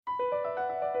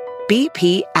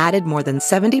BP added more than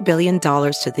 $70 billion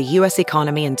to the U.S.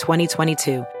 economy in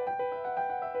 2022.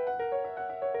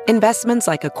 Investments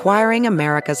like acquiring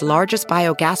America's largest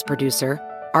biogas producer,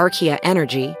 Archaea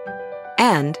Energy,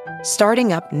 and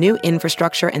starting up new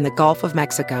infrastructure in the Gulf of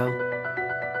Mexico.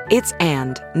 It's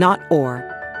and, not or.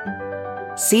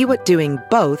 See what doing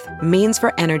both means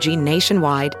for energy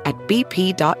nationwide at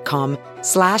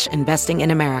bp.com/investing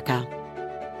in America.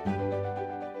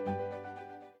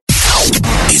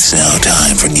 It's now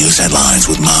time for news headlines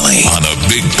with Molly on a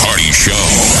Big Party Show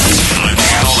on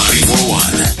Channel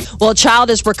 94.1. Well, a child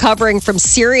is recovering from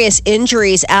serious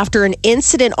injuries after an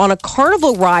incident on a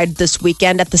carnival ride this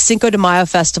weekend at the Cinco de Mayo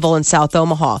Festival in South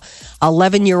Omaha.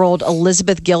 11-year-old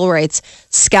Elizabeth Gilraith's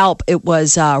scalp, it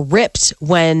was ripped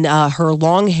when her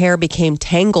long hair became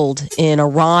tangled in a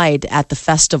ride at the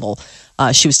festival.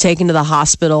 She was taken to the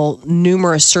hospital.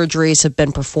 Numerous surgeries have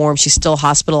been performed. She's still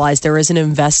hospitalized. There is an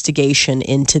investigation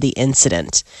into the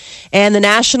incident. And the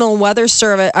National Weather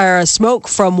Service, smoke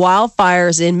from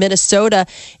wildfires in Minnesota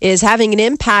is having an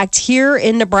impact here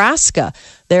in Nebraska.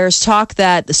 There's talk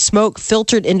that the smoke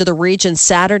filtered into the region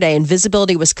Saturday and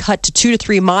visibility was cut to 2 to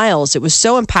 3 miles. It was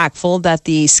so impactful that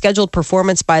the scheduled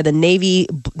performance by the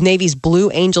Navy's Blue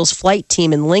Angels flight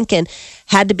team in Lincoln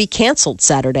had to be canceled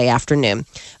Saturday afternoon.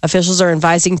 Officials are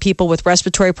advising people with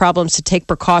respiratory problems to take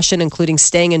precaution, including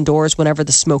staying indoors whenever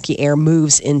the smoky air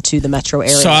moves into the metro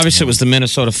area. So obviously it was the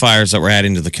Minnesota fires that were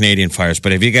adding to the Canadian fires,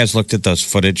 but have you guys looked at those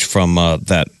footage from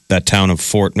that town of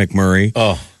Fort McMurray?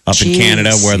 Oh. Up in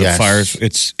Canada, where the Yes. fires,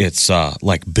 it's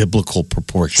like biblical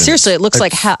proportions. Seriously, it looks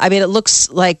like hell. I mean, it looks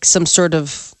like some sort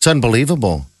of It's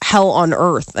unbelievable. hell on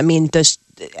earth. I mean, there's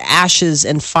ashes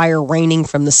and fire raining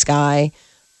from the sky,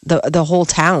 the whole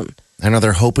town. I know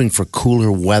they're hoping for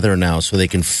cooler weather now so they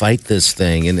can fight this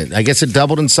thing. And I guess it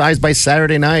doubled in size by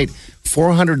Saturday night.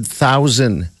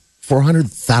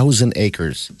 400,000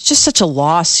 acres. It's just such a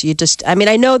loss.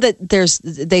 I know that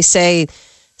they say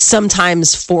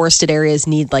sometimes forested areas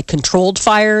need like controlled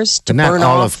fires to burn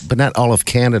off. But not all of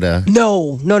Canada.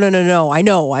 No. I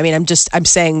know. I mean, I'm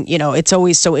saying, it's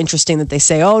always so interesting that they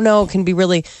say, oh no, it can be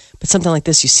really, but something like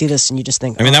this, you see this and you just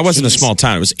think, I mean, that wasn't geez. a small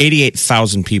town. It was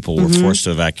 88,000 people were forced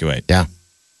to evacuate. Yeah.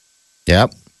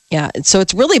 Yep. Yeah. So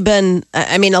it's really been,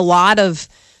 a lot of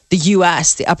the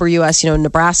U.S., the upper U.S.,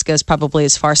 Nebraska is probably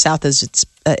as far south as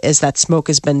as that smoke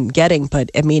has been getting.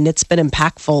 But I mean, it's been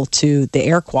impactful to the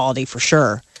air quality for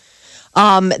sure.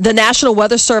 The National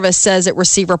Weather Service says it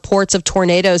received reports of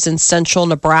tornadoes in central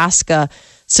Nebraska.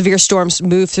 Severe storms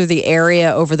moved through the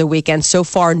area over the weekend. So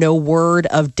far, no word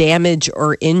of damage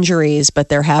or injuries, but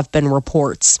there have been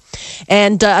reports.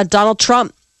 And Donald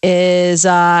Trump is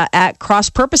at cross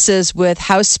purposes with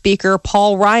House Speaker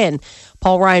Paul Ryan.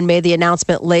 Paul Ryan made the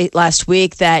announcement late last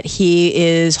week that he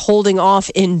is holding off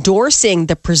endorsing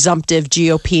the presumptive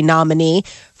GOP nominee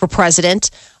for president.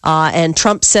 And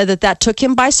Trump said that took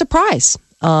him by surprise,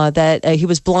 that he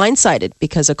was blindsided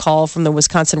because a call from the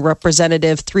Wisconsin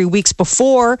representative 3 weeks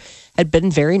before had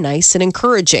been very nice and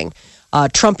encouraging.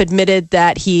 Trump admitted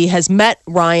that he has met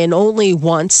Ryan only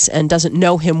once and doesn't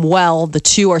know him well. The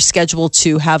two are scheduled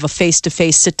to have a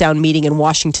face-to-face sit-down meeting in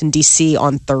Washington, D.C.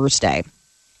 on Thursday.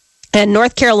 And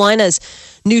North Carolina's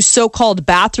new so-called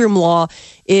bathroom law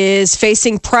is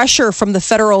facing pressure from the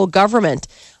federal government.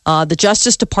 The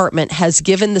Justice Department has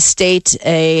given the state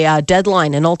a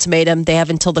deadline, an ultimatum. They have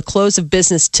until the close of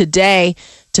business today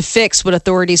to fix what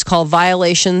authorities call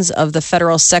violations of the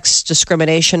federal sex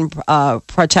discrimination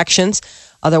protections.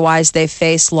 Otherwise, they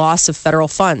face loss of federal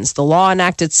funds. The law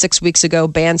enacted 6 weeks ago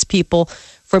bans people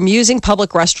from using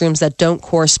public restrooms that don't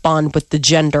correspond with the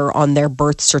gender on their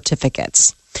birth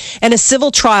certificates. And a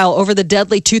civil trial over the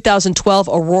deadly 2012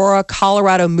 Aurora,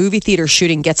 Colorado movie theater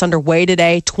shooting gets underway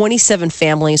today. 27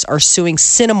 families are suing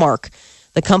Cinemark,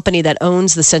 the company that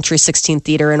owns the Century 16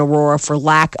 Theater in Aurora, for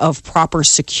lack of proper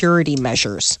security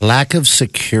measures. Lack of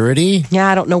security? Yeah,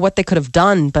 I don't know what they could have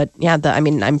done, but yeah,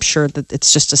 I'm sure that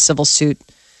it's just a civil suit.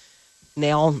 And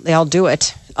they all do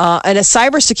it. And a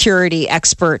cybersecurity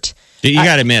expert. You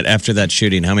got to admit, after that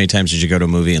shooting, how many times did you go to a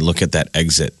movie and look at that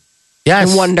exit?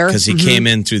 Yes. I wonder. Because he came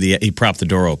in through he propped the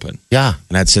door open. Yeah.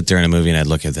 And I'd sit there in a movie and I'd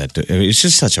look at that. It's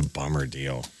just such a bummer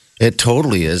deal. It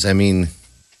totally is. I mean,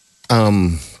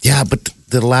 yeah, but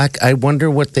the lack, I wonder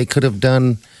what they could have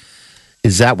done.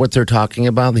 Is that what they're talking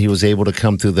about? He was able to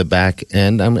come through the back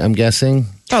end, I'm guessing?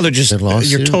 Oh, they're just, Their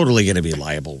lawsuit? you're totally going to be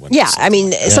liable. When Yeah, I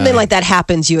mean, something like that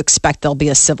happens, you expect there'll be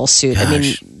a civil suit. I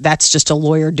mean, that's just a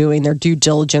lawyer doing their due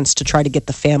diligence to try to get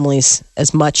the families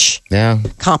as much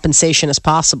compensation as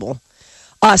possible.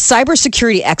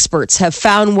 Cybersecurity experts have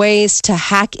found ways to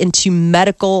hack into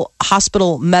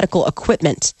hospital medical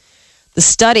equipment. The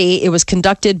study, it was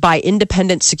conducted by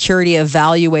independent security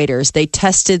evaluators. They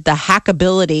tested the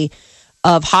hackability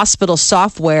of hospital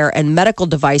software and medical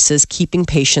devices keeping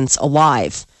patients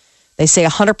alive. They say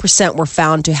 100% were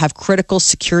found to have critical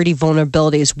security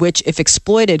vulnerabilities, which, if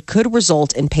exploited, could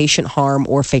result in patient harm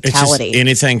or fatality. It's just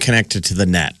anything connected to the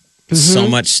net. So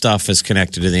much stuff is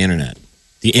connected to the internet.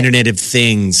 The Internet of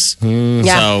Things.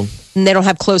 Yeah. So, And they don't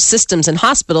have closed systems in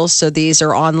hospitals, so these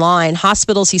are online.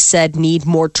 Hospitals, he said, need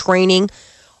more training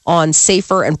on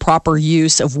safer and proper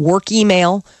use of work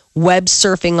email, web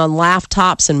surfing on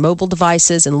laptops and mobile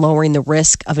devices, and lowering the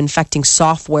risk of infecting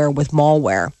software with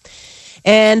malware.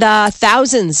 And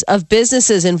thousands of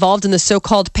businesses involved in the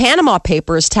so-called Panama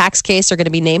Papers tax case are going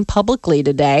to be named publicly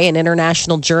today. An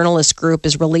international journalist group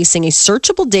is releasing a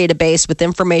searchable database with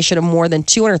information of more than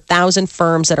 200,000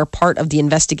 firms that are part of the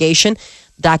investigation.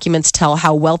 Documents tell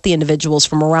how wealthy individuals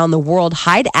from around the world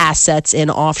hide assets in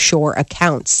offshore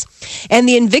accounts. And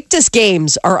the Invictus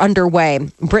Games are underway.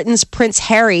 Britain's Prince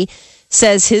Harry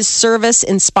says his service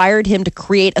inspired him to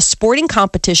create a sporting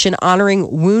competition honoring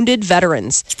wounded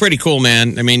veterans. it's pretty cool,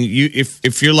 man. I mean,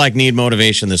 if you're like need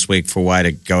motivation this week for why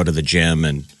to go to the gym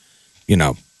and,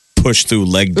 push through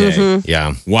leg day,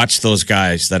 Yeah. watch those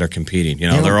guys that are competing.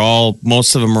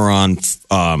 Most of them are on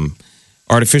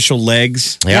artificial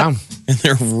legs. Yeah. And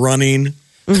they're running.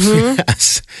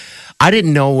 Yes. I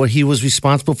didn't know he was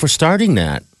responsible for starting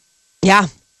that. Yeah.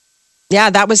 Yeah,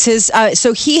 that was his.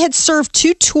 So he had served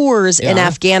 2 tours in Yeah.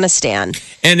 Afghanistan.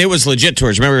 And it was legit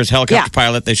tours. Remember his helicopter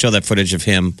pilot? They show that footage of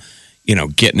him,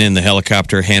 getting in the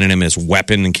helicopter, handing him his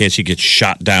weapon in case he gets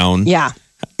shot down. Yeah.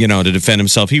 To defend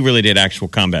himself. He really did actual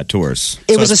combat tours.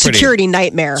 It So was a it's pretty- security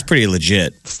nightmare It's pretty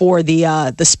legit. for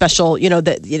the special,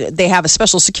 they have a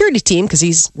special security team because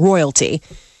he's royalty.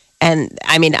 And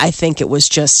I mean, I think it was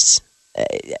just,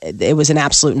 it was an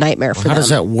absolute nightmare for How them. does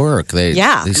that work? They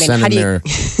send how him do you there.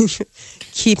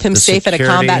 keep him The safe at a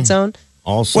security? combat zone?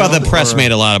 Also, Well, the press or-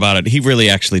 made a lot about it. He really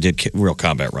actually did real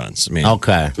combat runs. I mean,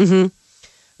 Okay.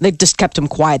 They just kept him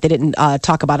quiet. They didn't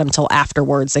talk about him until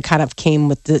afterwards. They kind of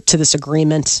came to this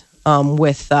agreement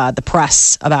with the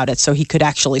press about it, so he could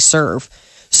actually serve.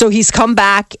 So he's come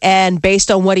back, and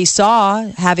based on what he saw,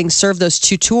 having served those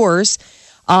 2 tours,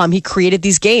 he created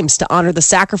these games to honor the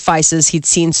sacrifices he'd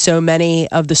seen so many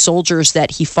of the soldiers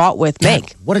that he fought with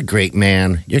make. What a great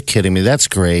man. You're kidding me. That's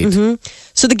great.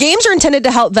 So the games are intended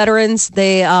to help veterans.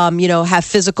 They, have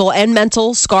physical and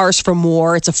mental scars from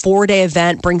war. It's a 4-day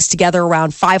event, brings together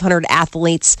around 500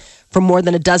 athletes from more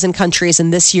than a dozen countries.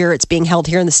 And this year it's being held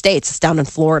here in the States. It's down in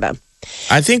Florida.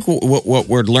 I think what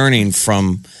we're learning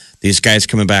from these guys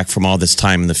coming back from all this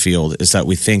time in the field is that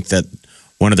we think that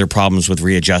one of their problems with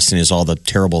readjusting is all the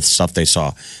terrible stuff they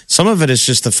saw. Some of it is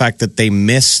just the fact that they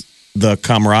miss the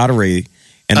camaraderie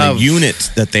and the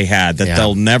unit that they had, that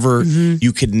they'll never,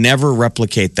 you could never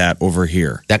replicate that over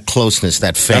here. That closeness,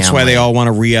 that family. That's why they all want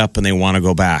to re-up and they want to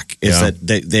go back, is that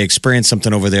they experience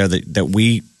something over there that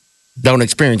we don't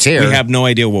experience here. have no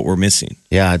idea what we're missing.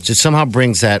 Yeah, it just somehow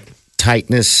brings that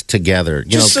tightness together.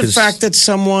 Just the fact that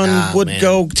someone would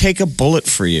go take a bullet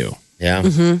for you. Yeah.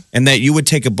 And that you would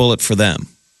take a bullet for them.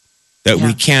 That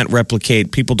we can't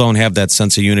replicate. People don't have that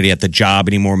sense of unity at the job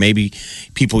anymore. Maybe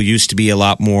people used to be a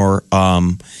lot more,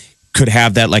 could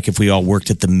have that, like if we all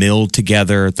worked at the mill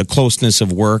together, the closeness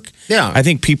of work. Yeah. I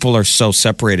think people are so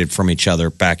separated from each other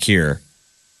back here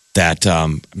that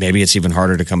maybe it's even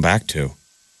harder to come back to.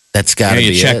 That's got to be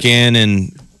You check in and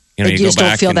you You go just don't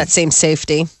back feel and- that same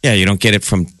safety. Yeah, you don't get it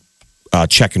from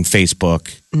checking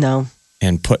Facebook No.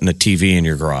 and putting a TV in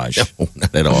your garage.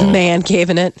 Not at all. Man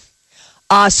caving it.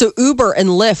 So Uber and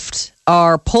Lyft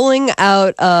are pulling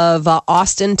out of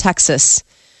Austin, Texas.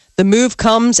 The move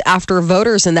comes after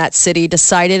voters in that city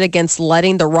decided against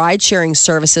letting the ride-sharing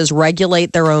services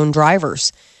regulate their own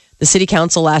drivers. The city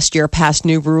council last year passed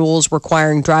new rules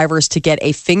requiring drivers to get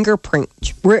a fingerprint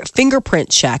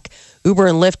check. Uber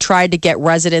and Lyft tried to get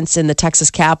residents in the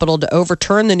Texas capital to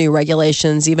overturn the new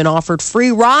regulations, even offered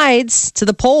free rides to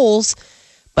the polls.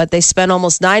 But they spent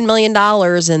almost $9 million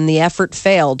and the effort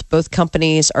failed. Both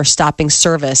companies are stopping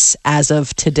service as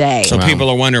of today. So people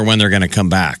are wondering when they're going to come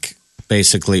back.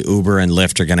 Basically, Uber and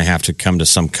Lyft are going to have to come to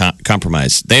some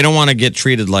compromise. They don't want to get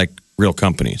treated like real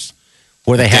companies.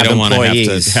 Where they have don't want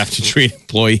employees. to have to treat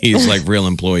employees like real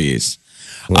employees.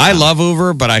 I love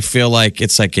Uber, but I feel like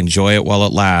it's like enjoy it while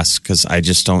it lasts because I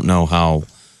just don't know how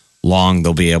long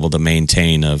they'll be able to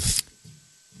maintain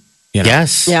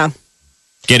Yes. Yeah.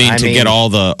 getting to get all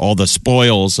the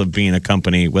spoils of being a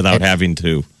company without having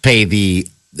to pay the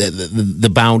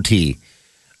bounty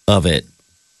of it.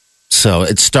 So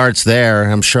it starts there.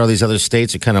 I'm sure these other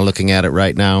states are kind of looking at it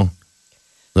right now.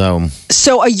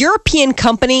 So a European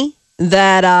company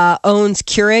that owns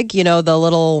Keurig, the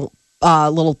little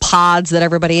pods that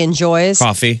everybody enjoys.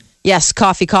 Coffee. Yes,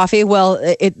 coffee.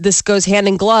 Well, this goes hand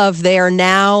in glove. They are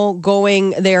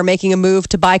making a move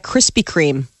to buy Krispy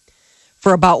Kreme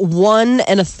for about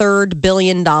 $1.33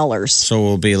 billion. So it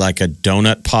will be like a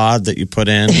donut pod that you put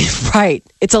in. Right.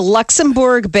 It's a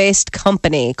Luxembourg-based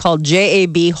company called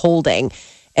JAB Holding,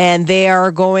 and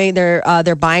they're buying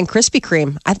Krispy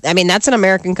Kreme. I mean, that's an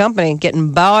American company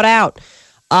getting bought out.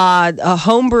 A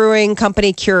home brewing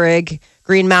company, Keurig,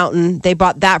 Green Mountain, they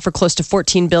bought that for close to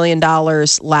 $14 billion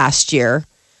last year.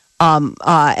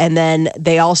 And then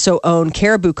they also own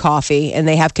Caribou Coffee, and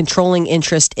they have controlling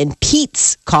interest in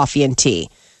Peet's Coffee and Tea.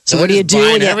 So what do you do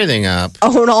when you everything up?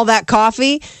 Own all that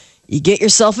coffee? You get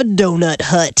yourself a donut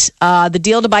hut. The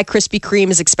deal to buy Krispy Kreme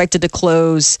is expected to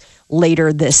close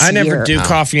later this year. I never do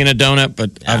coffee in a donut, but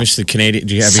obviously Canadian.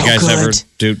 Have you guys ever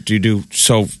do you do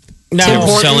so? No.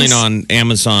 They're selling on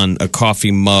Amazon a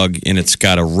coffee mug, and it's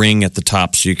got a ring at the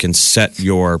top, so you can set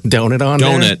your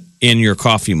donut in your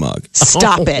coffee mug.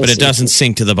 Stop it! But it doesn't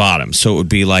sink to the bottom, so it would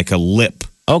be like a lip.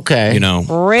 Okay,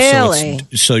 really.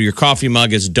 So your coffee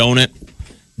mug is donut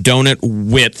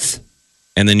width,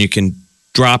 and then you can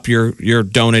drop your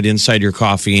donut inside your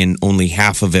coffee, and only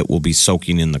half of it will be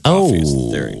soaking in the coffee.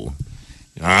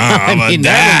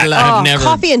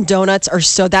 Coffee and donuts are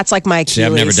that's like my Achilles. See,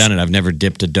 I've never done it. I've never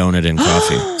dipped a donut in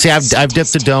coffee. See, I've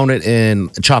dipped a donut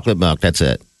in chocolate milk. That's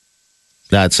it.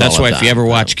 That's why if you ever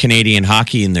watch Canadian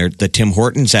hockey and the Tim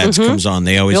Hortons ads comes on,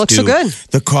 they always do so good.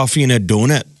 The coffee and a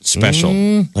donut special.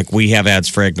 Like we have ads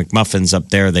for Egg McMuffins up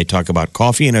there. They talk about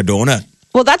coffee and a donut.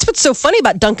 Well, that's what's so funny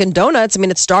about Dunkin' Donuts. I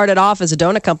mean, it started off as a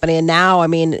donut company, and now, I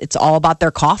mean, it's all about their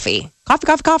coffee.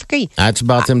 Coffee. That's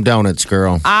about them donuts,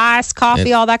 girl. Iced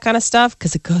coffee, all that kind of stuff,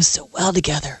 because it goes so well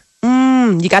together.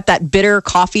 You got that bitter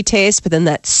coffee taste, but then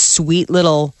that sweet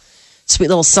little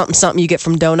something you get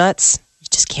from donuts. You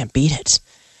just can't beat it.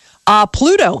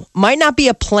 Pluto might not be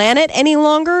a planet any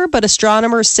longer, but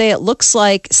astronomers say it looks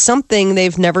like something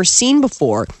they've never seen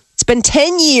before. It's been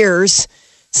 10 years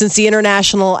since the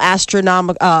International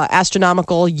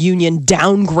Astronomical Union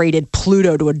downgraded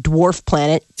Pluto to a dwarf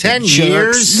planet. 10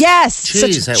 years? Yes.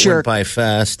 Jeez, that went by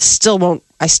fast.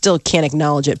 I still can't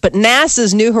acknowledge it. But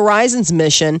NASA's New Horizons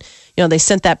mission, they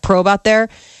sent that probe out there,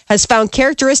 has found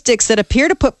characteristics that appear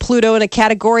to put Pluto in a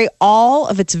category all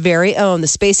of its very own. The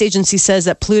space agency says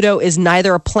that Pluto is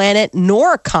neither a planet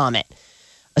nor a comet.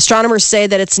 Astronomers say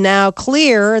that it's now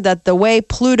clear that the way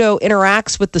Pluto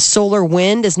interacts with the solar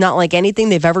wind is not like anything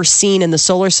they've ever seen in the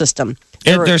solar system.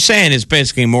 They're saying it's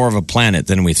basically more of a planet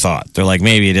than we thought. They're like,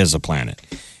 maybe it is a planet.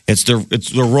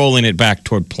 They're rolling it back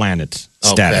toward planet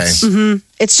status. Mm-hmm.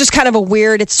 It's just kind of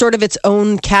it's sort of its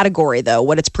own category, though,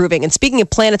 what it's proving. And speaking of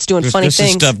planets doing funny things. This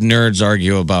is stuff nerds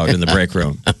argue about in the break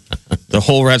room. The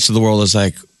whole rest of the world is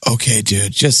like, okay,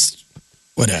 dude, just...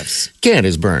 What else? Can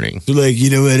is burning. Like, you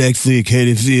know what? Actually, kind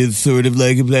of is sort of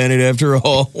like a planet after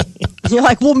all. You're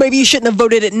like, well, maybe you shouldn't have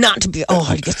voted it not to be. Oh,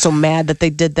 I get so mad that they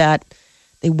did that.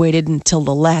 They waited until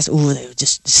the last. Ooh, they were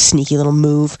just sneaky little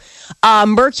move.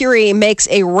 Mercury makes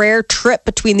a rare trip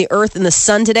between the Earth and the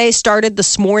Sun today. Started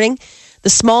this morning. The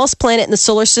smallest planet in the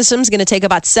solar system is going to take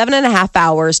about 7.5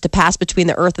 hours to pass between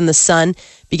the Earth and the Sun.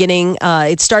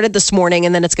 It started this morning,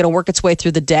 and then it's going to work its way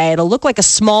through the day. It'll look like a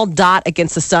small dot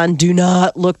against the sun. Do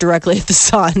not look directly at the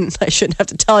sun. I shouldn't have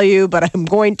to tell you, but I'm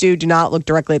going to. Do not look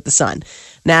directly at the sun.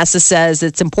 NASA says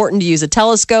it's important to use a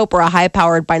telescope or a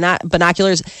high-powered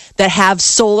binoculars that have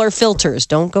solar filters.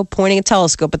 Don't go pointing a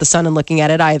telescope at the sun and looking at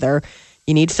it either.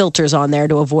 You need filters on there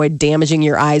to avoid damaging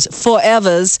your eyes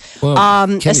forevers. Well,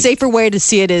 a safer way to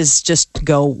see it is just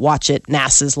go watch it.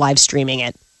 NASA's live streaming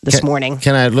it this morning.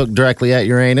 Can I look directly at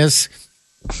Uranus?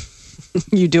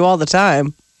 You do all the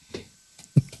time.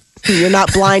 You're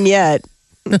not blind yet.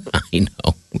 I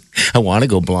know. I want to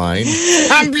go blind.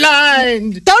 I'm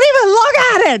blind. Don't even look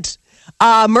at it.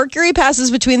 Mercury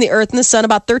passes between the Earth and the Sun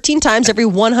about 13 times every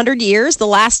 100 years. The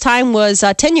last time was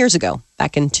 10 years ago,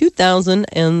 back in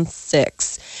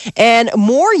 2006. And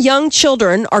more young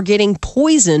children are getting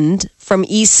poisoned from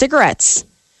e-cigarettes.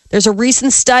 There's a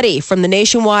recent study from the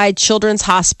Nationwide Children's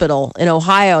Hospital in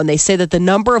Ohio, and they say that the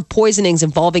number of poisonings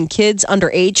involving kids under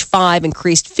age 5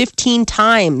 increased 15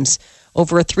 times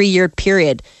over a 3-year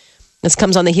period. This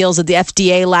comes on the heels of the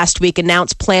FDA last week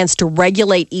announced plans to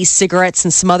regulate e-cigarettes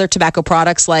and some other tobacco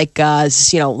products like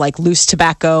loose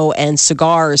tobacco and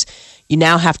cigars. You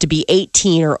now have to be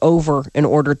 18 or over in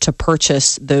order to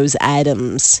purchase those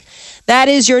items. That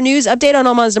is your news update on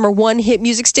Omaha's #1 hit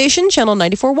music station, Channel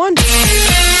 94.1.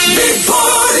 Big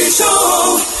Party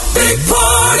Show. Big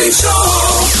Party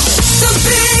Show. The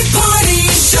Big Party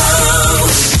Show.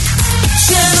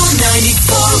 Channel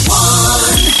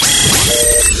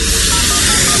 94.1.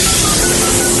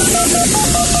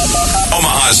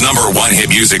 Omaha's #1 hit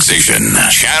music station,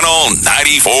 Channel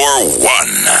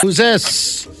 94.1. Who's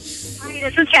this? Hi,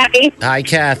 this is Kathy. Hi,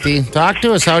 Kathy. Talk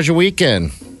to us. How's your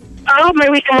weekend? Oh, my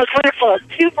weekend was wonderful.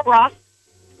 Super rough.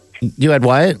 You had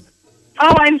what?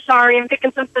 Oh, I'm sorry. I'm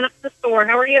picking something up at the store.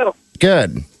 How are you?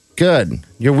 Good. Good.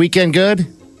 Your weekend good?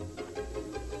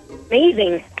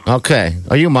 Amazing. Okay.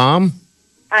 Are you a mom?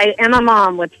 I am a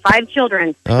mom with 5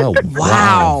 children. Oh,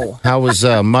 Wow. How was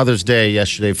Mother's Day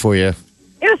yesterday for you?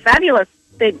 It was fabulous.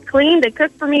 They cleaned, they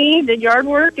cooked for me, did yard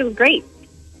work. It was great.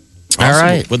 All Awesome.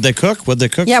 right. What'd they cook? Yeah,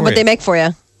 for what'd you? they make for you?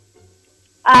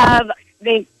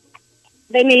 They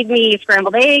made me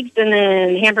scrambled eggs and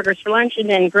then hamburgers for lunch and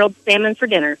then grilled salmon for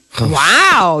dinner.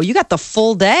 Wow, you got the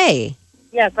full day.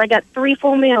 Yes, I got 3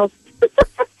 full meals.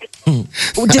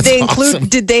 Did they include? awesome.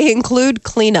 Did they include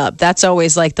cleanup? That's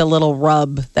always like the little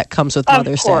rub that comes with Of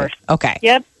Mother's course. Day. Okay.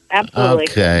 Yep, absolutely.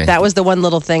 Okay. That was the one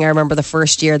little thing I remember the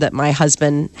first year that my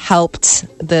husband helped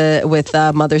with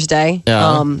Mother's Day.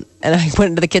 Yeah. And I went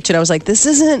into the kitchen. I was like, "This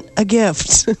isn't a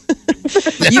gift.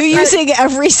 You using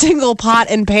every single pot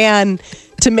and pan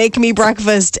to make me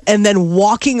breakfast, and then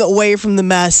walking away from the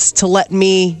mess to let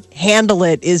me handle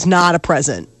it is not a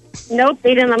present." Nope,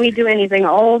 they didn't let me do anything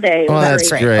all day. It Well, was that's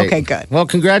great. great. Okay, good. Well,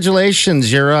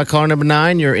 congratulations. You're caller number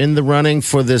 9. You're in the running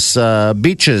for this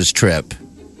beaches trip.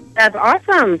 That's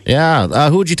awesome. Yeah.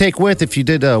 Who would you take with if you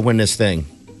did win this thing?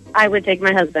 I would take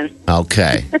my husband.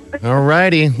 Okay. All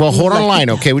righty. Well, hold on the line,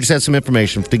 okay? We just had some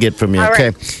information to get from you, All okay?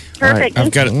 right. Perfect.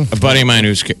 I've got a buddy of mine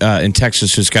who's in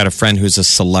Texas who's got a friend who's a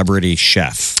celebrity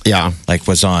chef. Yeah. Like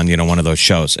was on, one of those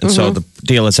shows. And so the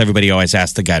deal is everybody always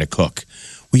asks the guy to cook.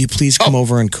 Will you please come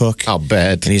over and cook? I'll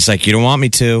bet. And he's like, you don't want me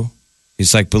to.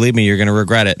 He's like, believe me, you're going to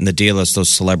regret it. And the deal is those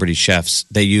celebrity chefs,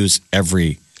 they use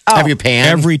every Have your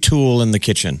pan? tool in the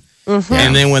kitchen.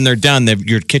 And then when they're done,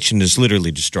 your kitchen is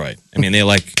literally destroyed. I mean, they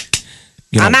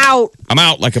I'm out. I'm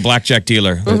out like a blackjack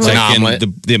dealer. It's like, An and omelet.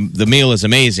 the meal is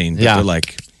amazing. But Yeah. they're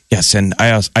like, yes, and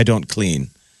I don't clean.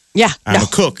 Yeah. I'm No. a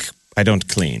cook. I don't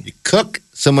clean. Cook,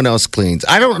 someone else cleans.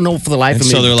 I don't know for the life And of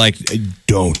me. so they're like,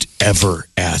 don't ever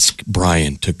ask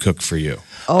Brian to cook for you.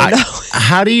 Oh no.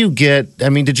 How do you get? I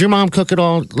mean, did your mom cook it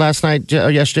all last night, or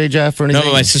yesterday, Jeff, or No, anything?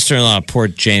 but my sister-in-law, poor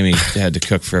Jamie, had to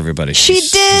cook for everybody. She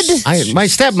did. My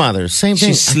stepmother, same thing.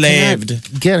 She slaved. I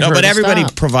cannot get No, her but to everybody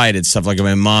stop. provided stuff. Like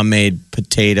my mom made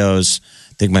potatoes.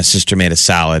 I think my sister made a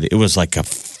salad. It was like a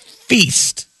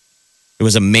feast. It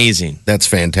was amazing. That's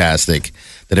fantastic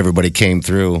that everybody came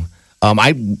through.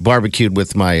 I barbecued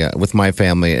with my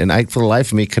family, and I, for the life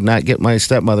of me, could not get my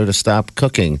stepmother to stop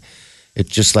cooking. It's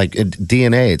just like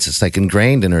DNA. It's just like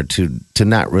ingrained in her to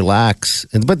not relax.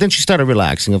 But then she started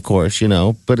relaxing, of course,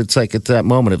 But it's like at that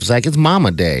moment, it was like it's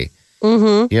Mama Day.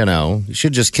 Mm-hmm. You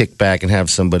should just kick back and have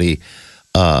somebody,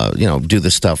 do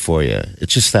the stuff for you.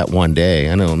 It's just that one day.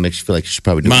 I know it makes you feel like you should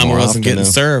probably do it Mama more wasn't often, getting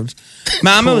served.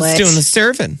 Mama was Cool it. doing the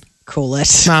serving. Cool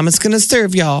it. Mama's going to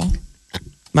serve y'all.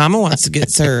 Mama wants to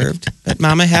get served, but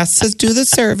Mama has to do the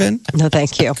serving. No,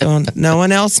 thank you. No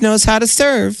one else knows how to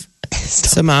serve.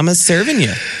 So Mama's serving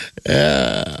you.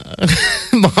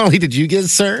 Molly, did you get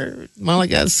served? Molly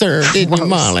got served, didn't you,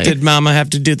 Molly? Did Mama have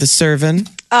to do the serving?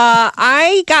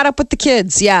 I got up with the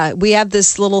kids. Yeah, we have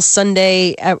this little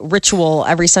Sunday ritual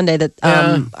every Sunday that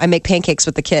I make pancakes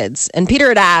with the kids. And Peter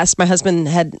had asked, my husband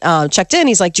had checked in.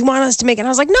 He's like, "Do you want us to make it?" And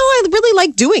I was like, "No, I really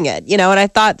like doing it." And I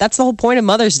thought that's the whole point of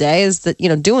Mother's Day is that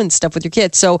doing stuff with your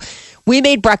kids. So we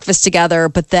made breakfast together,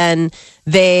 but then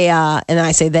they and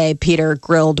I say they, Peter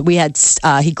grilled.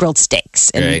 He grilled steaks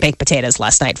and Great. baked potatoes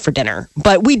last night for dinner.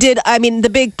 But we did. I mean, the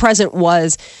big present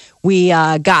was. We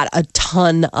got a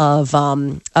ton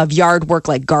of yard work,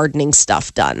 like gardening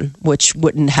stuff done, which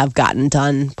wouldn't have gotten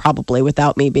done probably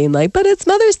without me being like, but it's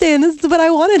Mother's Day and this is what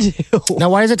I want to do. Now,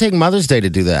 why does it take Mother's Day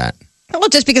to do that? Well,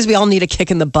 just because we all need a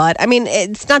kick in the butt. I mean,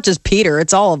 it's not just Peter,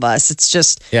 it's all of us. It's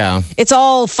just, Yeah. it's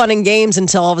all fun and games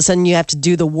until all of a sudden you have to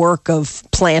do the work of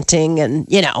planting and,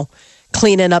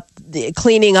 cleaning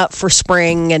up for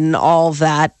spring and all of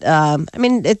that. I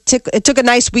mean, it took a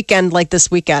nice weekend like this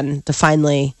weekend to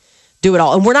finally do it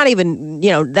all. And we're not even,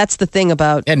 that's the thing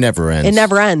about It never ends. it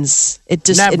never ends. It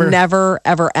never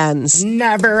ever ends.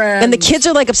 Never ends. And the kids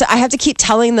are like upset. I have to keep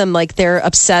telling them like they're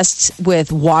obsessed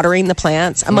with watering the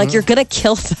plants. I'm like, you're gonna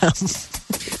kill them.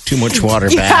 Too much water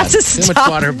You bad. have to Too much stop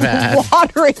water bad.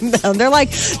 watering them. They're like,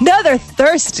 no, they're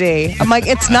thirsty. I'm like,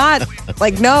 it's not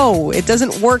like, no, it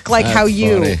doesn't work like how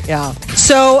you. funny. Yeah.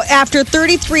 So after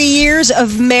 33 years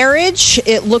of marriage,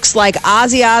 it looks like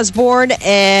Ozzy Osbourne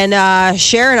and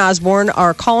Sharon Osbourne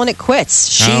are calling it quits.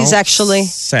 She's How actually,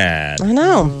 sad. I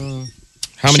know.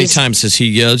 How many She's- times has he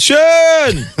yelled,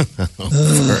 Sharon?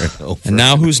 And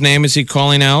now whose name is he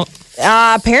calling out?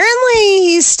 Apparently,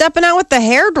 he's stepping out with the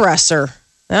hairdresser.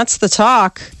 That's the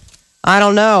talk. I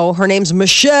don't know. Her name's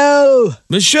Michelle.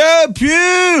 Michelle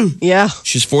Pugh. Yeah.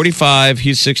 She's 45.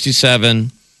 He's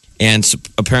 67. And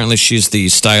apparently she's the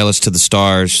stylist to the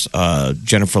stars.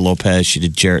 Jennifer Lopez. She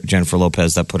did Jennifer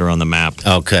Lopez. That put her on the map.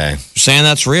 Okay. Saying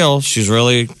that's real. She's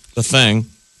really the thing.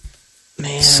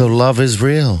 Man. So love is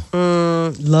real.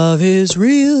 Love is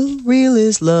real. Real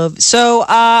is love. So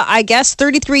I guess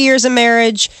 33 years of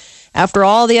marriage. After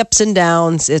all the ups and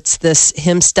downs, it's this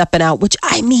him stepping out, which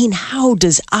I mean, how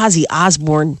does Ozzy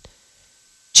Osbourne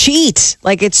cheat?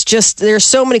 Like, it's just, there's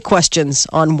so many questions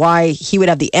on why he would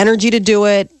have the energy to do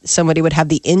it. Somebody would have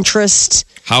the interest.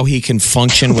 How he can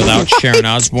function without Sharon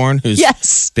Osbourne, who's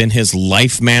Yes. been his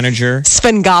life manager.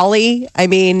 Svengali. I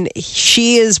mean,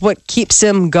 she is what keeps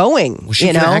him going, Well, she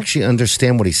you can know? actually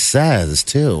understand what he says,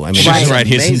 too. I mean, She's Right. right,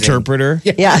 his amazing. interpreter.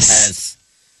 Yes.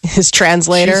 His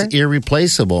translator. She's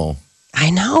irreplaceable.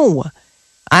 I know.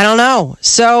 I don't know.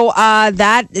 So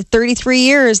that 33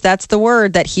 years, that's the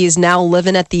word that he is now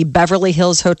living at the Beverly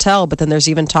Hills Hotel. But then there's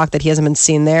even talk that he hasn't been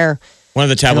seen there. One of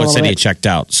the tabloids little said he bit. checked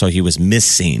out, so he was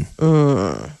missing.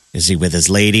 Is he with his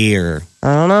lady or?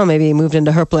 I don't know. Maybe he moved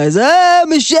into her place. Ah,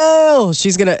 Michelle.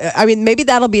 She's going to, I mean, maybe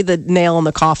that'll be the nail in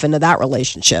the coffin of that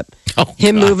relationship.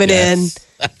 Him moving in.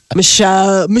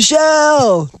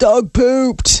 Michelle, dog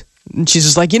pooped. And she's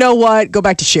just like, you know what? Go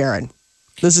back to Sharon.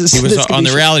 This is He was this could on be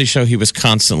the reality show. He was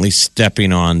constantly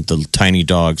stepping on the tiny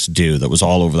dog's dew that was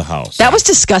all over the house. That was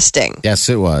disgusting. Yes,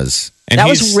 it was. And That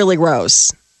he's- was really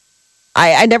gross.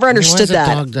 I never understood Why is a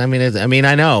that. dog- I mean,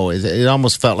 I know. It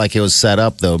almost felt like it was set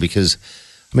up, though, because,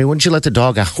 I mean, wouldn't you let the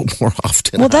dog out more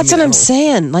often? Well, that's I mean, what I I'm don't-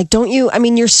 saying. Like, don't you? I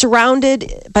mean, you're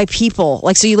surrounded by people.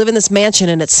 Like, so you live in this mansion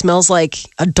and it smells like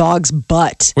a dog's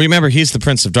butt. Well, remember, he's the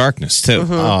Prince of Darkness, too.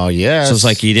 Oh, yes. So it's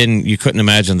like you couldn't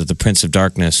imagine that the Prince of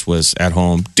Darkness was at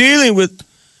home dealing with,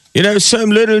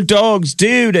 some little dog's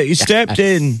dew that you stepped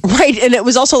in. Right. And it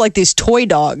was also like these toy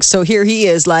dogs. So here he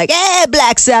is like,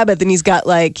 Black Sabbath. And he's got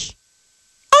like,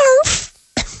 arf.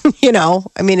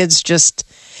 I mean, it's just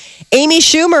Amy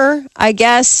Schumer. I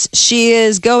guess she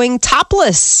is going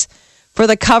topless for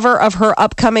the cover of her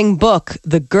upcoming book,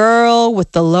 The Girl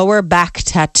with the Lower Back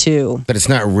Tattoo. But it's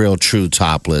not real true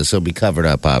topless. It'll be covered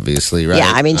up, obviously, right?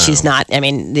 Yeah, I mean, she's not. I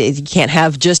mean, you can't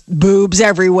have just boobs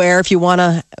everywhere if you want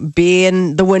to be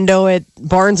in the window at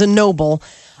Barnes and Noble.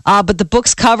 But the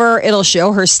book's cover, it'll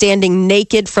show her standing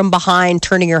naked from behind,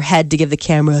 turning her head to give the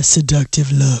camera a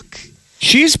seductive look.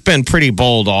 She's been pretty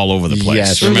bold all over the place.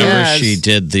 Yes, Remember, yes. she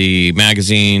did the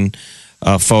magazine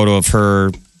photo of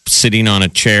her sitting on a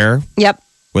chair Yep.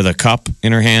 with a cup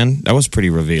in her hand. That was pretty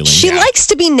revealing. She likes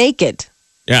to be naked.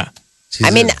 Yeah,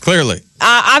 I mean, clearly.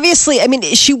 obviously, I mean,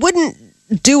 she wouldn't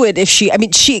do it if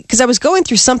because I was going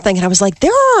through something and I was like,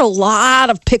 there are a lot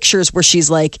of pictures where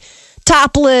she's like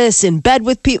topless in bed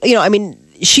with people. I mean,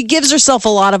 she gives herself a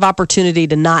lot of opportunity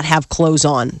to not have clothes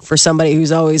on for somebody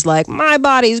who's always like, my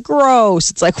body's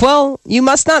gross. It's like, well, you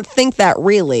must not think that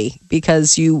really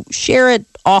because you share it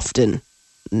often.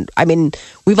 I mean,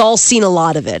 we've all seen a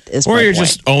lot of it. Is Or my you're point.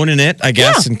 just owning it, I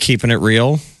guess, and keeping it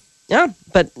real. Yeah,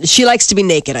 but she likes to be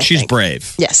naked, I She's think.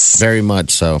 brave. Yes. Very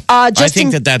much so. I Justin,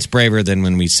 think that's braver than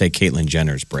when we say Caitlyn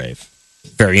Jenner's brave.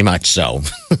 Very much so.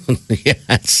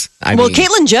 Yes. I well, mean,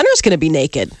 Caitlyn Jenner's going to be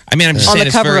naked. I mean, I'm just On saying the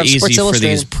it's cover very of easy Sports for these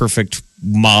Illustrated. perfect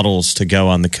models to go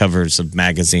on the covers of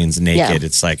magazines naked. Yeah.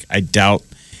 It's like, I doubt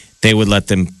they would let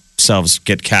themselves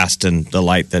get cast in the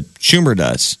light that Schumer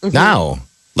does. now.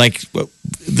 Like,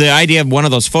 the idea of one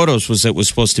of those photos was it was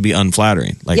supposed to be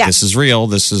unflattering. Like, Yeah. this is real.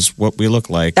 This is what we look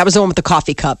like. That was the one with the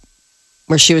coffee cup,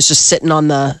 where she was just sitting on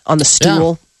the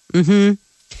stool. Mm-hmm.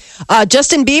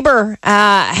 Justin Bieber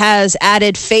has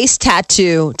added face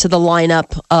tattoo to the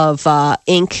lineup of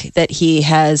ink that he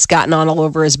has gotten on all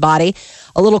over his body.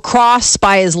 A little cross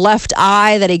by his left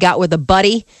eye that he got with a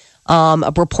buddy.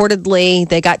 Reportedly,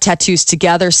 they got tattoos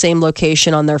together, same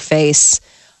location on their face.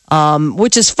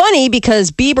 Which is funny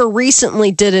because Bieber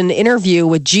recently did an interview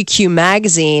with GQ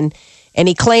magazine and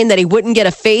he claimed that he wouldn't get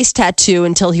a face tattoo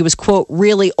until he was, quote,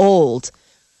 really old.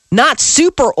 Not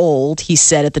super old, he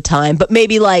said at the time, but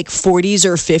maybe like 40s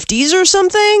or 50s or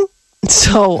something.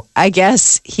 So I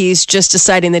guess he's just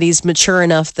deciding that he's mature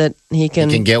enough that he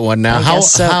can get one now. I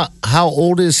guess so. How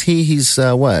old is he? He's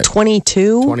what?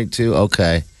 22. 22.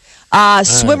 Okay.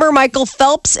 Swimmer Michael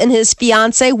Phelps and his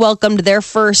fiance welcomed their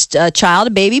first child,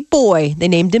 a baby boy. They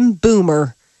named him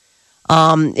Boomer.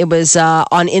 It was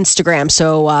on Instagram.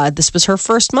 So this was her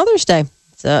first Mother's Day.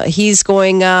 So he's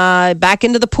going back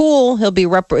into the pool. He'll be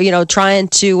trying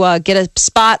to get a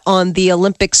spot on the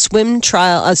Olympic swim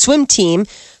team.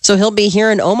 So he'll be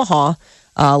here in Omaha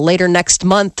later next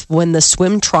month when the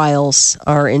swim trials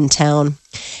are in town.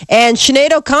 And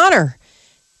Sinead O'Connor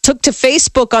took to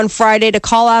Facebook on Friday to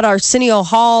call out Arsenio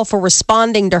Hall for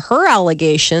responding to her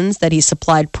allegations that he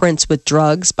supplied Prince with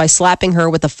drugs by slapping her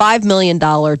with a $5 million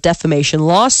defamation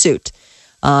lawsuit.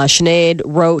 Sinead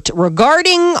wrote,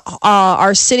 regarding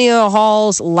Arsenio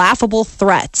Hall's laughable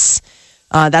threats.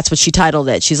 That's what she titled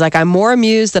it. She's like, I'm more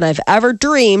amused than I've ever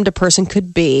dreamed a person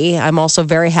could be. I'm also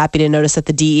very happy to notice that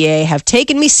the DEA have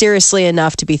taken me seriously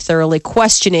enough to be thoroughly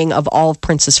questioning of all of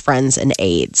Prince's friends and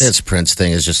aides. This Prince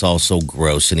thing is just all so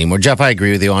gross anymore. Jeff, I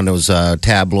agree with you on those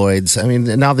tabloids. I mean,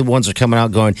 now the ones are coming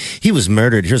out going, he was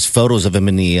murdered. Here's photos of him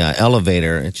in the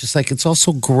elevator. It's just like, it's all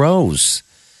so gross.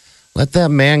 Let that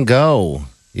man go,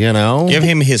 you know? Give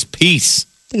him his peace.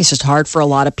 I think it's just hard for a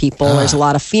lot of people. There's a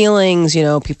lot of feelings,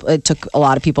 people. It took a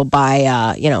lot of people by,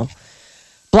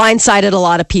 blindsided a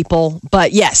lot of people.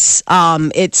 But yes,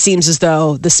 it seems as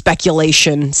though the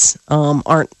speculations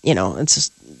aren't, it's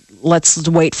just, let's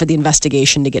wait for the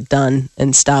investigation to get done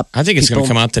and stop. I think it's going to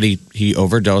come out that he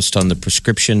overdosed on the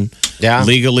prescription,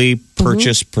 legally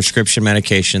purchased prescription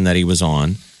medication that he was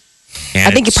on. And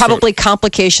I think it probably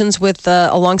complications with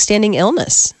a longstanding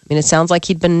illness. I mean, it sounds like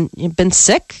he'd been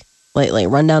sick lately,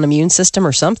 rundown immune system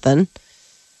or something.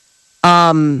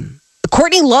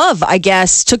 Courtney Love, I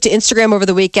guess, took to Instagram over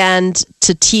the weekend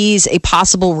to tease a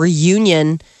possible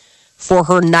reunion for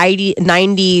her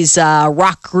 90s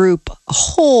rock group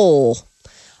Hole.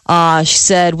 She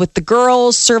said, with the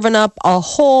girls serving up a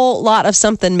whole lot of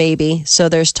something maybe. So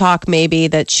there's talk maybe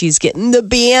that she's getting the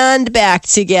band back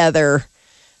together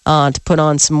to put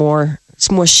on some more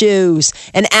shows.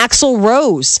 And Axl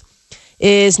Rose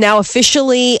is now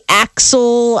officially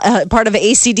part of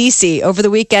AC/DC. Over the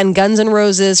weekend, Guns N'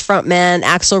 Roses frontman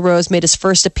Axl Rose made his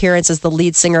first appearance as the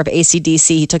lead singer of AC/DC.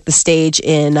 He took the stage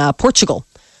in Portugal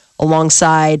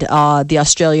alongside the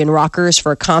Australian rockers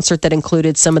for a concert that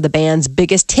included some of the band's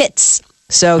biggest hits.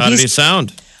 So how did he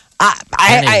sound?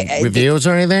 Any reviews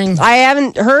or anything? I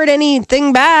haven't heard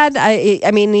anything bad.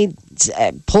 I mean, he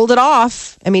pulled it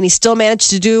off. I mean, he still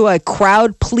managed to do a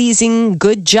crowd-pleasing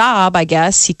good job, I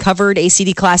guess. He covered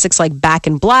ACD classics like Back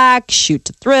in Black, Shoot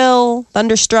to Thrill,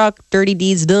 Thunderstruck, Dirty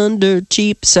Deeds Done Dirt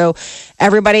Cheap. So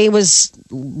everybody was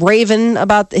raving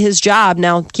about his job.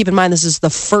 Now, keep in mind, this is the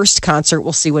first concert.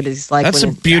 We'll see what it's like. That's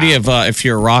the beauty of if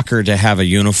you're a rocker, to have a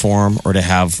uniform or to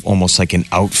have almost like an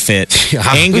outfit.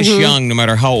 Angus Young, no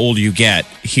matter how old you get,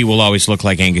 he will always look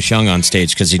like Angus Young on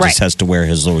stage because he just has to wear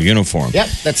his little uniform. Yep,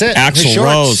 that's it. Axl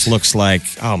Rose looks like,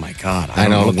 oh my God, I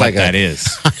don't know what like that is.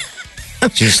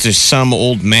 Just there's some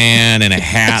old man in a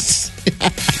hat.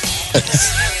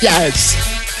 Yes.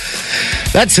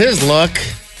 That's his look.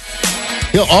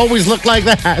 He'll always look like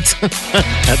that.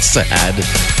 That's sad.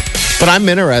 But I'm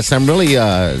interested. I'm really,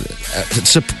 I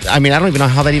mean, I don't even know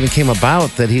how that even came about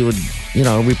that he would,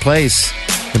 replace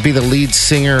and be the lead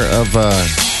singer of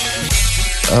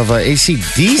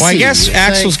AC/DC. Well, I guess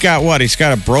Axl's got what? He's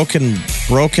got a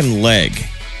broken leg.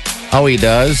 Oh, he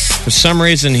does? For some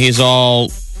reason, he's all,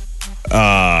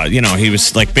 he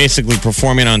was like basically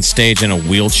performing on stage in a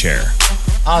wheelchair.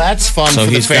 Oh, that's fun so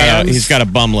for the fans. He's got a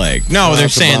bum leg. No, they're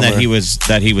saying that he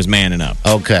was manning up.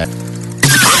 Okay.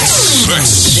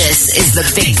 This is the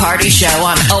Big Party Show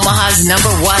on Omaha's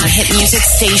 #1 hit music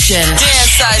station.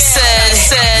 Yes, I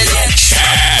said.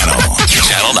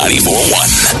 Channel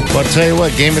 94.1. Well, I'll tell you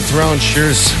what, Game of Thrones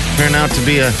sure's turned out to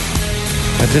be a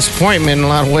disappointment in a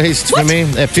lot of ways for me.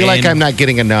 I feel like I'm not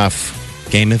getting enough.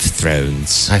 Game of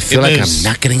Thrones. I feel like I'm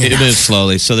not getting enough. It moves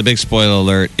slowly. So the big spoiler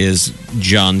alert is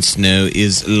Jon Snow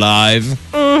is alive.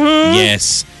 Mm-hmm.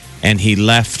 Yes. And he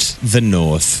left the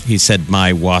North. He said,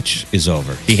 my watch is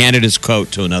over. He handed his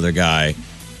coat to another guy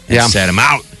and said, I'm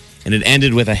out. And it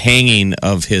ended with a hanging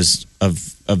of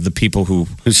the people who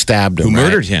stabbed him, who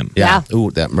murdered him. Yeah. Ooh,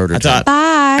 that murdered him.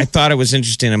 Bye. I thought it was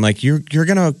interesting. I'm like, you're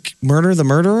going to murder the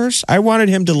murderers? I wanted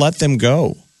him to let them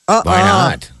go. Why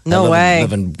not? No way.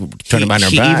 Turn him on their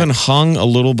He back. even hung a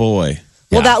little boy.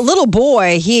 Well, that little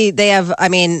boy, he was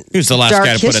the last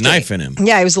guy to put a knife in him.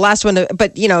 Yeah, he was the last one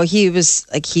but he was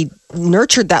like, he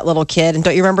nurtured that little kid. And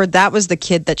don't you remember that was the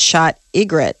kid that shot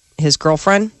Ygritte, his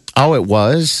girlfriend? Oh, it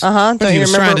was? Uh-huh. But he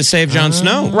was trying to save Jon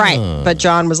Snow. Right. But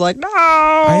Jon was like, no.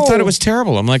 I thought it was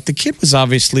terrible. I'm like, the kid was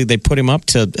obviously, they put him up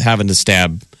to having to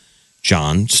stab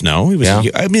Jon Snow. He was.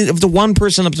 Yeah. I mean, if the one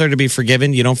person up there to be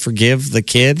forgiven, you don't forgive the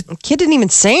kid. The kid didn't even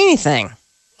say anything.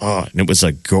 Oh, and it was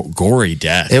a gory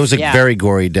death. It was a Yeah. very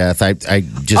gory death. I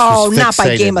just Oh, was not by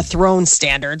fixated. Game of Thrones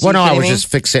standards. Well, You no, I kidding was me?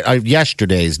 just fixated.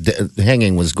 Yesterday's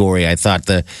hanging was gory. I thought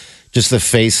the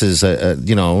faces, of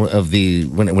the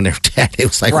when they're dead, it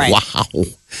was like, Right. wow,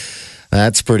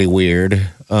 that's pretty weird.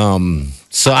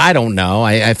 So I don't know.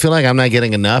 I feel like I'm not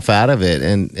getting enough out of it,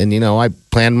 and I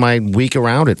planned my week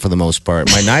around it for the most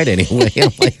part, my night anyway.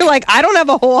 I'm like, You're like, I don't have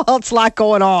a whole else lot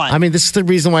going on. I mean, this is the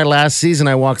reason why last season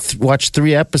I watched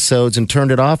 3 episodes and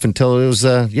turned it off until it was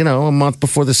a month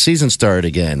before the season started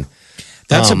again.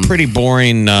 That's a pretty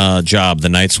boring job, the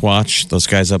Night's Watch. Those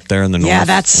guys up there in the north. Yeah,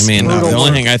 that's I mean, brutal the only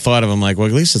work. thing I thought of, I'm like, well,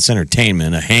 at least it's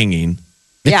entertainment, a hanging.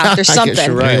 Yeah, there's I guess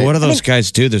something. you're I mean, right. what do those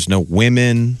guys do? There's no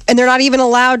women. And they're not even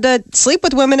allowed to sleep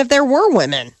with women if there were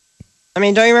women. I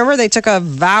mean, don't you remember they took a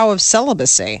vow of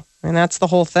celibacy? And that's the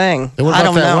whole thing. And what I about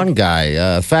don't that know. one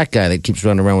guy, fat guy that keeps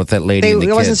running around with that lady and the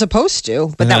He kid? wasn't supposed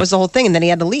to, but that was the whole thing. And then he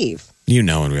had to leave. You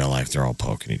know, in real life, they're all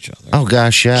poking each other. Oh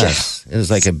gosh, yes. It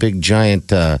was like a big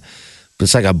giant.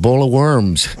 It's like a bowl of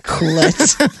worms. Clit.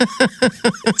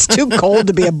 It's too cold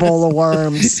to be a bowl of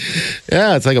worms.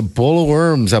 Yeah, it's like a bowl of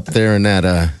worms up there in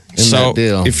that. So, that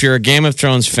deal. if you're a Game of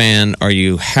Thrones fan, are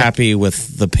you happy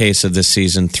with the pace of this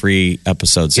season? 3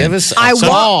 episodes Give in? us I a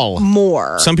ball. want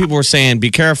more. Some people were saying,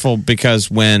 be careful because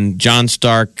when Jon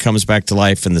Stark comes back to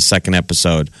life in the second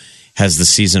episode, has the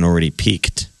season already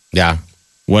peaked? Yeah.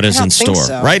 What is I in don't think store?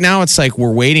 so. Right now, it's like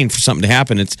we're waiting for something to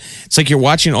happen. It's like you're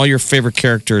watching all your favorite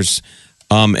characters,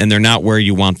 and they're not where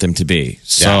you want them to be.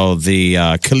 So the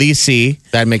Khaleesi,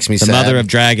 That makes me the sad. mother of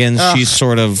dragons, she's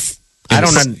sort of I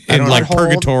don't in like hold.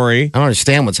 purgatory. I don't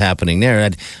understand what's happening there.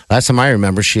 Last time I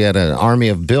remember, she had an army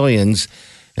of billions,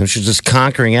 and she was just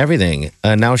conquering everything.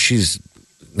 Now she's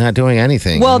not doing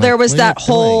anything. Well, I'm there like, was what are that you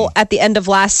whole doing? at the end of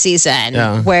last season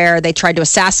Yeah. where they tried to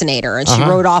assassinate her and she Uh-huh.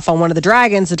 rode off on one of the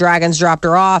dragons. The dragons dropped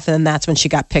her off, and that's when she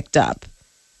got picked up.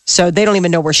 So they don't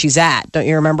even know where she's at. Don't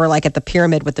you remember? Like at the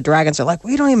pyramid with the dragons, they're like,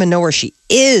 we don't even know where she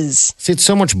is. See, it's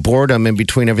so much boredom in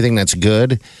between everything that's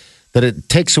good that it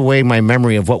takes away my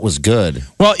memory of what was good.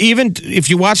 Well, even if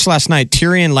you watched last night,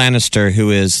 Tyrion Lannister,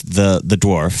 who is the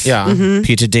dwarf, Yeah. Mm-hmm.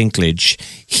 Peter Dinklage,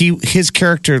 his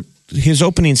character, his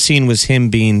opening scene was him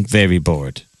being very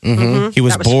bored. Mm-hmm. He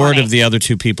was, That was bored funny. of the other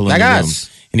 2 people in Like the room, us.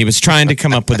 and he was trying to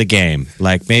come up with a game.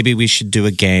 Like maybe we should do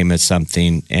a game or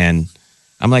something. And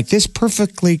I'm like, this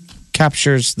perfectly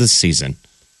captures this season.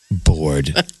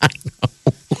 Bored.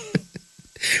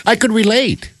 I could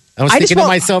relate. I was I just thinking to want-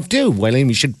 myself, too, Wileen,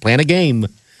 we should plan a game.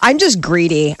 I'm just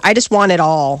greedy. I just want it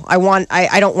all. I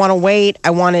don't want to wait. I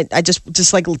want it. I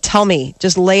just like tell me,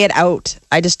 just lay it out.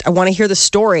 I want to hear the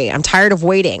story. I'm tired of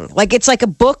waiting. Like it's like a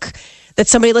book that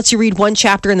somebody lets you read one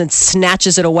chapter and then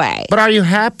snatches it away. But are you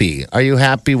happy? Are you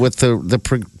happy with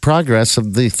the progress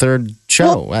of the third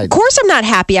show? Well, of course I'm not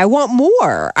happy. I want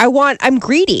more. I'm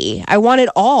greedy. I want it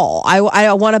all.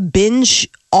 I want to binge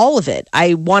all of it.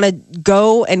 I want to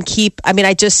go and keep,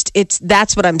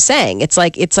 that's what I'm saying. It's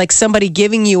like somebody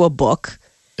giving you a book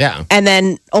Yeah. and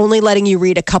then only letting you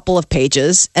read a couple of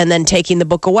pages and then taking the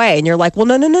book away. And you're like, well,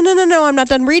 no, I'm not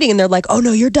done reading. And they're like, oh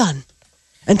no, you're done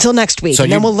until next week. So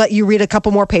and then you- we'll let you read a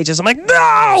couple more pages. I'm like,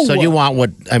 no. So you want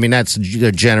that's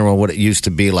the general what it used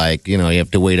to be like. You have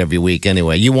to wait every week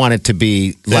anyway. You want it to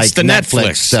be like It's the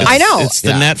Netflix. stuff. I know. It's the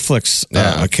Yeah. Netflix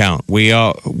Yeah. account. We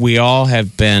all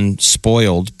have been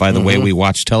spoiled by the way we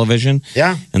watch television.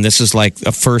 Yeah. And this is like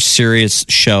a first serious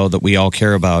show that we all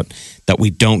care about that we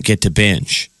don't get to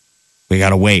binge. We got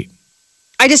to wait.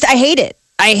 I hate it.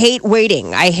 I hate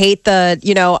waiting. I hate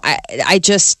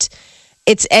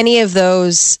it's any of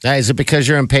those. Is it because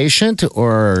you're impatient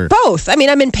or? Both. I mean,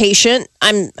 I'm impatient.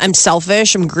 I'm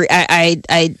selfish.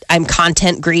 I'm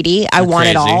content greedy. I want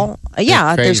it crazy. all. Yeah,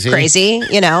 You're there's crazy.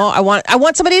 I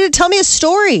want somebody to tell me a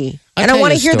story. I'll And I tell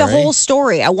want you to a hear the story. whole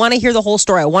story. I want to hear the whole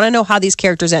story. I want to know how these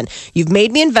characters end. You've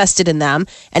made me invested in them,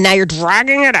 and now you're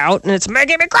dragging it out, and it's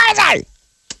making me crazy.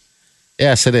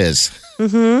 Yes, it is.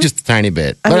 Just a tiny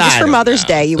bit. I mean, But just for don't Mother's know,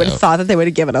 Day, you would so. have thought that they would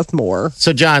have given us more.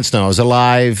 So Jon Snow is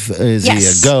alive. Is he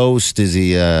Yes. a ghost? Is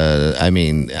he?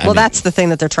 Well, that's the thing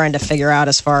that they're trying to figure out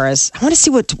as far as I want to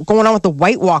see what's going on with the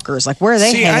White Walkers. Like, where are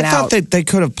they See, I hanging thought out? that they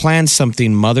could have planned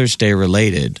something Mother's Day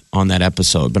related on that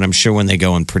episode, but I'm sure when they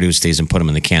go and produce these and put them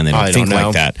in the can, they don't I think don't know.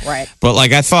 like that. Right. But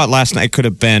like I thought last night could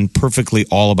have been perfectly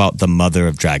all about the mother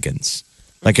of dragons.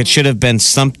 Like it should have been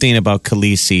something about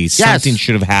Khaleesi. Something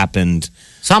should have happened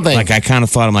Something. Like, I kind of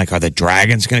thought, I'm like, are the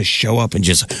dragons going to show up and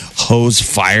just hose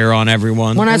fire on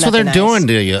everyone? Well, that's what they're Nice. doing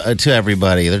to you, to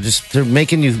everybody. They're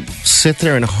making you sit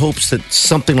there in hopes that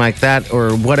something like that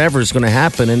or whatever is going to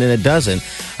happen, and then it doesn't.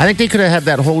 I think they could have had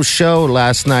that whole show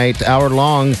last night, hour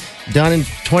long, done in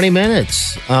 20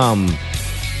 minutes.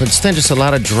 But instead, just a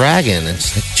lot of dragging.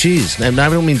 It's like, geez. And I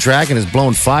don't mean dragging is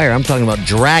blowing fire. I'm talking about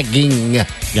dragging.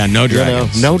 Yeah, no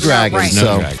dragons. No dragons. right. No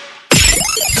So. dragons.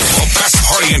 The best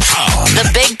party in town.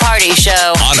 The Big Party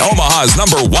Show. On Omaha's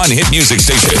 #1 hit music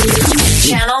station.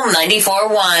 Channel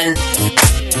 94.1.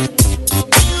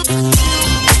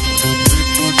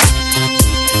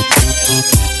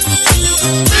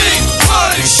 Big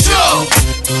party show.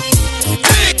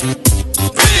 Big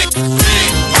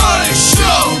party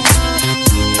show.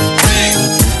 Big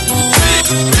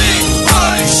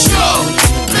party show.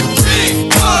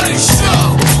 Big party show.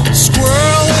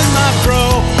 Squirrel in my fro.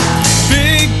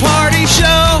 Big party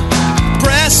show.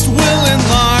 Breast will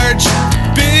enlarge.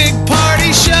 Big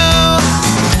party show.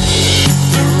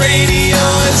 The radio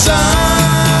is on.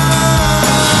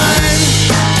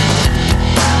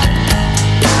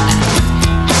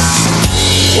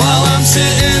 While I'm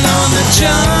sitting on the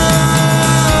john.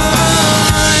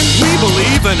 We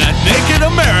believe in a naked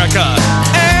America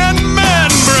and man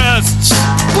breasts.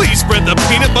 Please spread the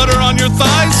peanut butter on your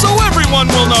thighs so everyone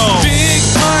will know. Big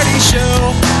party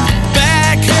show.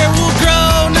 Back hair will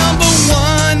grow.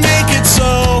 #1, make it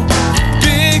so.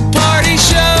 Big party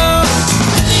show.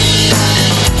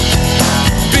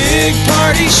 Big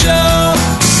party show.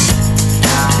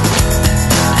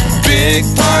 Big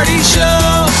party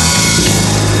show.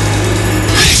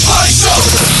 Big party show.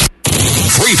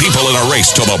 3 people in a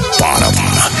race to the bottom.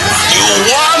 You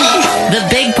won. The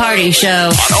Big Party Show.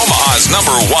 On Omaha's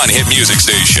 #1 hit music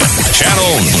station.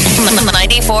 Channel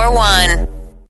 94.1.